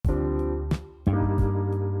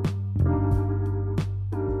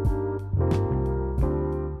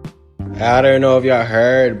I don't know if y'all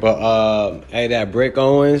heard, but hey, that Brick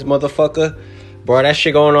Owens motherfucker, bro, that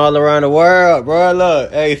shit going all around the world, bro.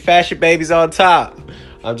 Look, hey, fashion babies on top.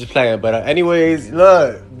 I'm just playing, but anyways,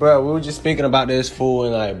 look, bro, we were just speaking about this fool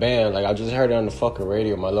and like, bam, like I just heard it on the fucking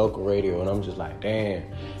radio, my local radio, and I'm just like, damn,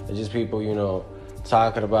 it's just people,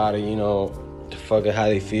 talking about it, fucking how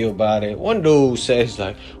they feel about it. One dude says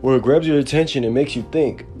like, well, it grabs your attention and makes you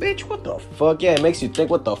think. Bitch, what the fuck? Yeah, it makes you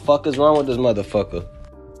think. What the fuck is wrong with this motherfucker?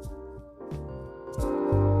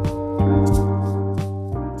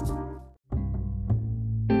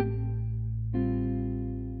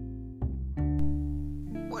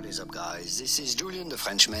 What is up, guys? This is Julian, the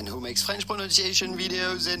Frenchman who makes French pronunciation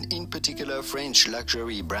videos and in particular French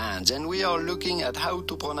luxury brands, and we are looking at how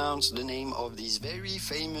to pronounce the name of this very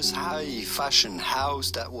famous high fashion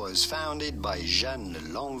house that was founded by Jeanne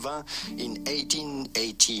Lanvin in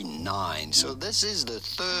 1889. So this is the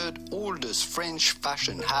third oldest French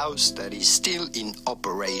fashion house that is still in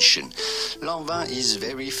operation. Lanvin is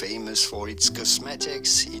very famous for its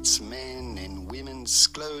cosmetics, its men and women's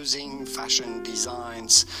clothing, fashion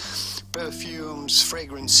designs, perfumes,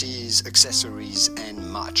 fragrances, accessories, and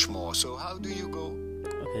much more. So how do you go?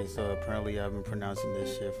 Okay, so apparently I've been pronouncing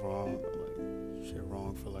this shit wrong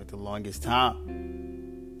for like the longest time.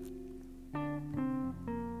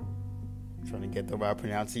 Trying to get the right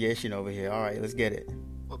pronunciation over here. All right, let's get it.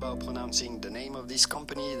 About pronouncing the name of this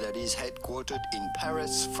company that is headquartered in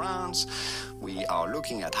Paris, France. We are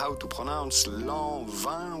looking at how to pronounce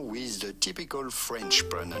Lanvin with the typical French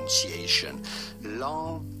pronunciation.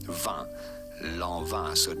 Lanvin.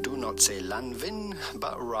 Lanvin. So do not say Lanvin,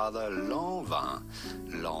 but rather Lanvin.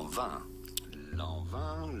 Lanvin.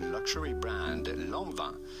 Lanvin, luxury brand,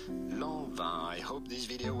 Lanvin. Lanvin. I hope this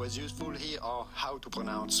video was useful. Here are how to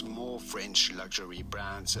pronounce more French luxury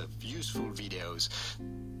brands of useful videos.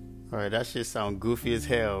 Alright, that shit sound goofy as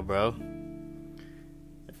hell, bro.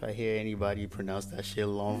 If I hear anybody pronounce that shit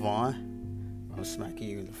Lanvin, I'm smacking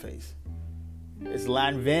you in the face. It's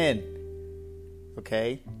Lanvin,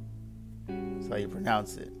 okay? That's how you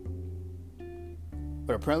pronounce it.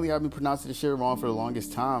 But apparently I've been pronouncing this shit wrong for the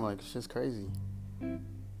longest time. Like, it's just crazy.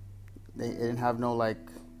 They didn't have no, like,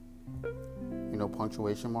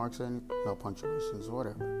 punctuation marks and no punctuations or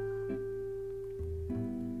whatever.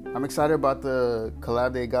 I'm excited about the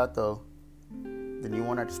collab they got, though. The new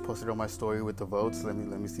one I just posted on my story with the votes. Let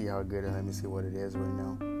me see how good and let me see what it is right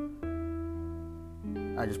now.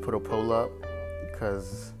 I just put a poll up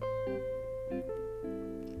because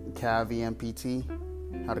Cavi MPT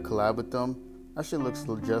had a collab with them. That shit looks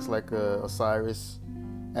just like a Osiris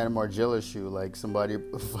and a Margiela shoe, like somebody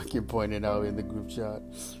fucking pointed out in the group chat.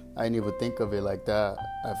 I didn't even think of it like that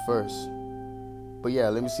at first. But yeah,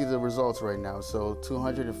 let me see the results right now. So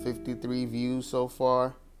 253 views so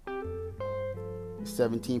far.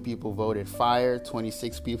 17 people voted fire.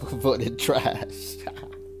 26 people voted trash.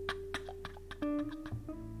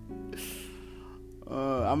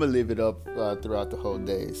 I'm gonna leave it up throughout the whole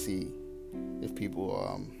day and see if people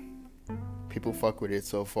fuck with it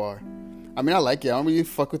so far. I mean, I like it. I don't really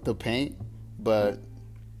fuck with the paint, but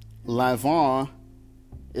Lanvin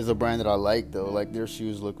is a brand that I like, though. Like, their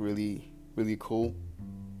shoes look really, really cool.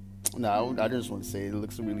 No, I just want to say it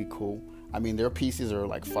looks really cool. I mean, their pieces are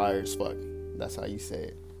like fire as fuck. That's how you say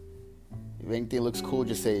it. If anything looks cool,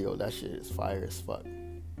 just say, yo, that shit is fire as fuck.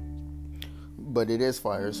 But it is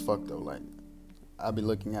fire as fuck, though. Like, I've been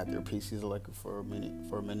looking at their pieces like for a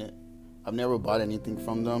minute. I've never bought anything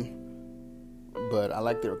from them, but I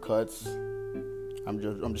like their cuts. I'm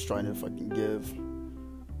just trying to fucking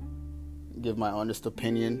give my honest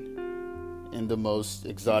opinion in the most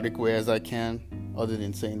exotic way as I can, other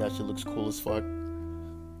than saying that shit looks cool as fuck.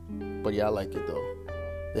 But yeah, I like it though.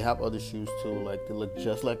 They have other shoes too, like they look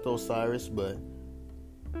just like the Osiris, but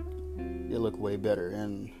they look way better.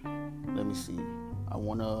 And let me see, I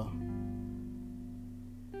wanna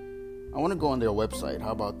go on their website.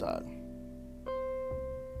 How about that?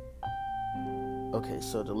 Okay,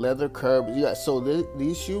 so the leather curb. Yeah, so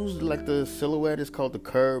these shoes, like the silhouette is called the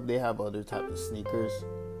curb. They have other type of sneakers,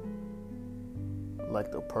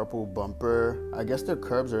 like the purple bumper. I guess their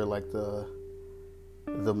curbs are like the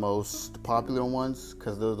most popular ones,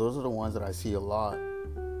 because those are the ones that I see a lot.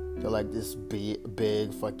 They're like this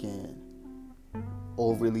big fucking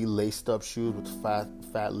overly laced up shoes with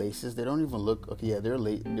fat laces. They don't even look okay. Yeah, they're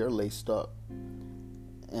laced up,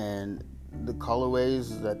 and the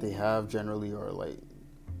colorways that they have generally are like,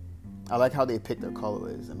 I like how they pick their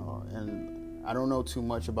colorways and all. And I don't know too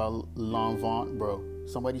much about Lanvin, bro.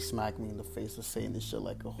 Somebody smacked me in the face for saying this shit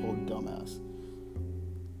like a whole dumbass.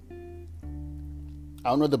 I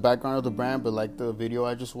don't know the background of the brand, but like the video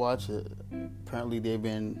I just watched, apparently they've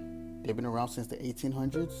been They've been around since the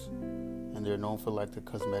 1800s, and they're known for like the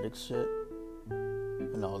cosmetic shit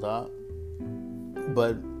and all that.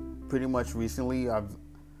 But pretty much recently,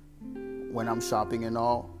 when I'm shopping and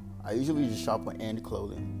all, I usually just shop on end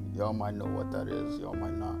clothing. Y'all might know what that is, y'all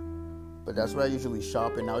might not. But that's where I usually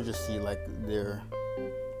shop, and I'll just see like their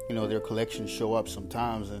collection show up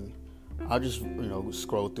sometimes, and I'll just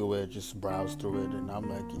scroll through it, just browse through it, and I'm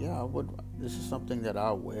like, yeah, this is something that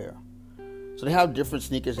I'll wear. So they have different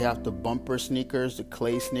sneakers. They have the bumper sneakers, the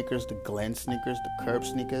clay sneakers, the Glen sneakers, the curb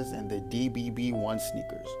sneakers, and the DBB1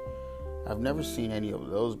 sneakers. I've never seen any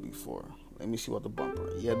of those before. Let me see what the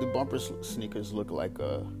bumper. Yeah, the bumper sneakers look like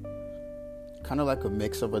kind of like a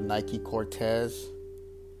mix of a Nike Cortez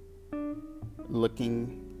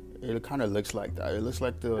looking. It kind of looks like that. It looks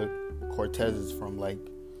like the Cortezes from like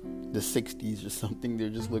the 60s or something. They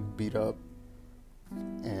just look beat up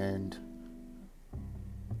and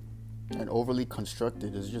overly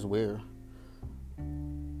constructed. It's just weird.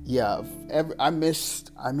 Yeah, I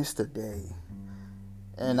missed a day,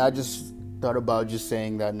 and I just thought about just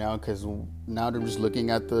saying that now, because now that I'm just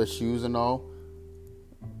looking at the shoes and all,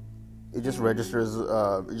 it just registers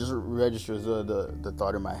the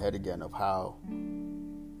thought in my head again of how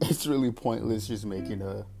it's really pointless just making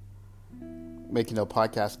a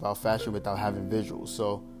podcast about fashion without having visuals.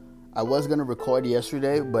 So I was gonna record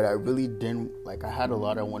yesterday, but I really didn't. Like, I had a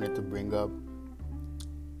lot I wanted to bring up,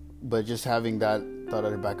 but just having that thought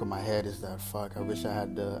at the back of my head is that fuck. I wish I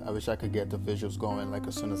could get the visuals going like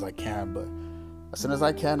as soon as I can. But as soon as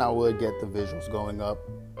I can, I will get the visuals going up,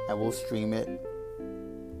 and we'll stream it.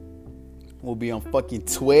 We'll be on fucking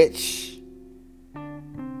Twitch.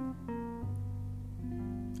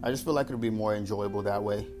 I just feel like it'll be more enjoyable that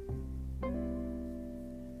way.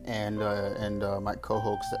 And my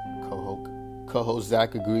co-host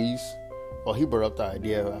Zach agrees. Well, he brought up the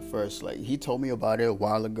idea at first. Like, he told me about it a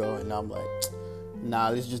while ago, and I'm like, nah,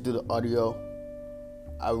 let's just do the audio.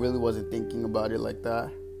 I really wasn't thinking about it like that,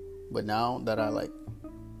 but now that it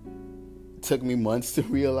took me months to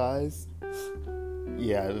realize,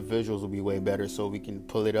 yeah, the visuals will be way better, so we can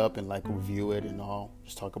pull it up and like review it and all,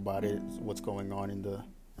 just talk about it, what's going on in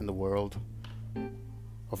the world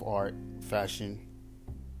of art, fashion,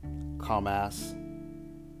 commerce,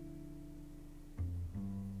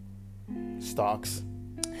 stocks.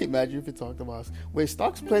 Imagine if it talked about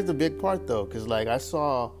stocks plays a big part though, because like I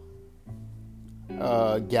saw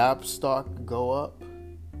Gap stock go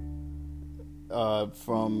up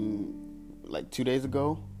from like 2 days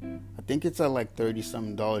ago. I think it's at like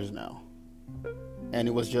 $30-something now, and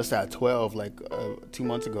it was just at 12 like 2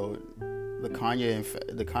 months ago. The Kanye effect,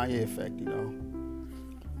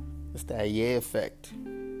 it's that effect.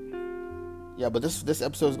 Yeah, but this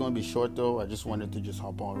episode is going to be short though. I just wanted to just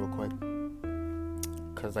hop on real quick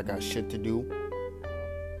because I got shit to do.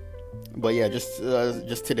 But yeah, just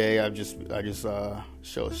today I just saw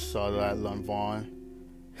that Lanvin.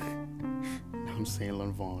 I'm saying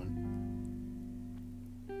Lanvin.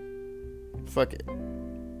 Fuck it.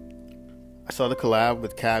 I saw the collab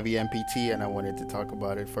with Cavi MPT, and I wanted to talk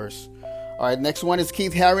about it first. All right, next one is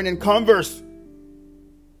Keith Haring and Converse.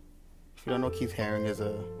 If you don't know, Keith Haring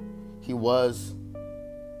he was,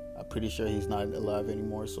 I'm pretty sure he's not alive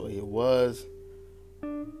anymore, so he was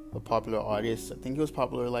a popular artist. I think he was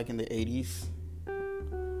popular like in the 80s.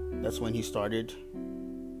 That's when he started.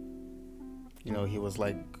 He was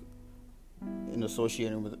like in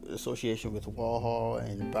association with Warhol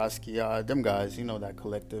and Basquiat, them guys, that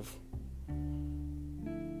collective.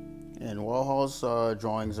 And Warhol's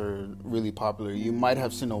drawings are really popular. You might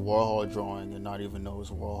have seen a Warhol drawing and not even know it's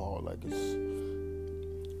Warhol. Like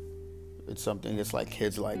it's something it's like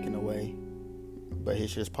kids like in a way, but his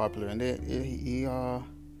shit's popular. And they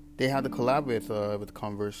had the collab with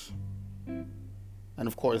Converse. And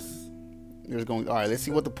of course, there's going. All right, let's see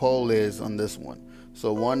what the poll is on this one.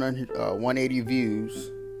 So 180 views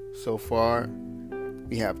so far.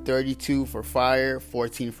 We have 32 for fire,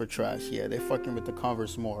 14 for trash. Yeah, they fucking with the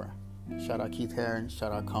Converse more. Shout out Keith Haring,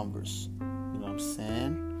 shout out Converse. You know what I'm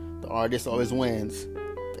saying? The artist always wins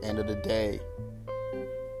at the end of the day.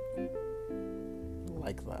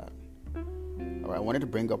 Like that. Alright, I wanted to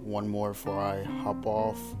bring up one more before I hop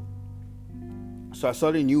off. So I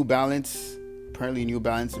saw the New Balance. Apparently New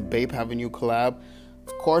Balance and Bape have a new collab.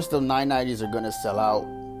 Of course the 990s are gonna sell out.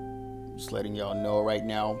 Just letting y'all know right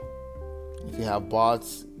now. If you have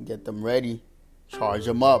bots, get them ready. Charge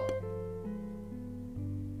them up.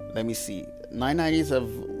 Let me see. 990s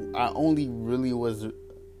I only really was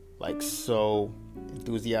like so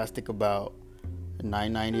enthusiastic about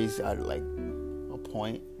 990s at like a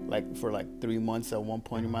point, like for like 3 months at one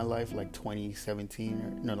point in my life, like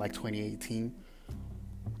 2017 like 2018.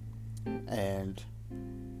 and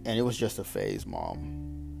it was just a phase,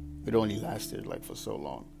 Mom. It only lasted like for so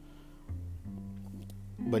long.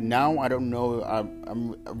 But now I don't know.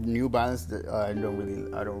 I'm New Balance. I don't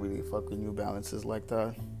really fuck with New Balances like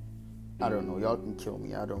that. I don't know. Y'all can kill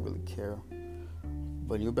me. I don't really care.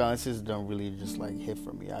 But New Balances don't really just like hit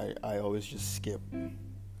for me. I always just skip.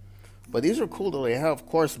 But these are cool though. They have, of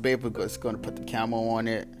course, Babe is gonna put the camo on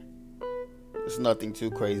it. It's nothing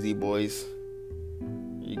too crazy, boys.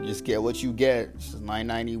 You just get what you get. It's just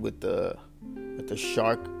 $9.90 with the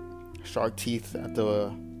shark teeth at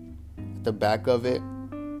the back of it,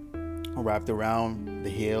 wrapped around the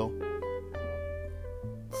heel.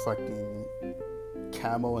 Fucking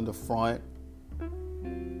camo in the front,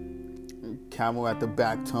 camo at the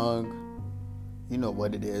back tongue. You know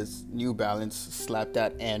what it is. New Balance. Slap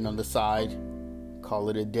that N on the side. Call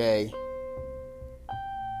it a day.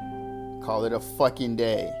 Call it a fucking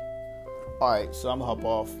day. Alright, so I'm gonna hop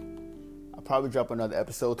off. I'll probably drop another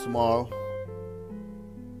episode tomorrow.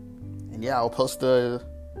 And yeah, I'll post the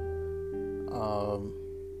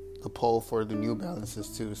poll for the New Balances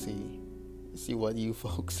too. See what you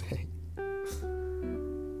folks say.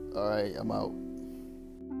 Alright, I'm out.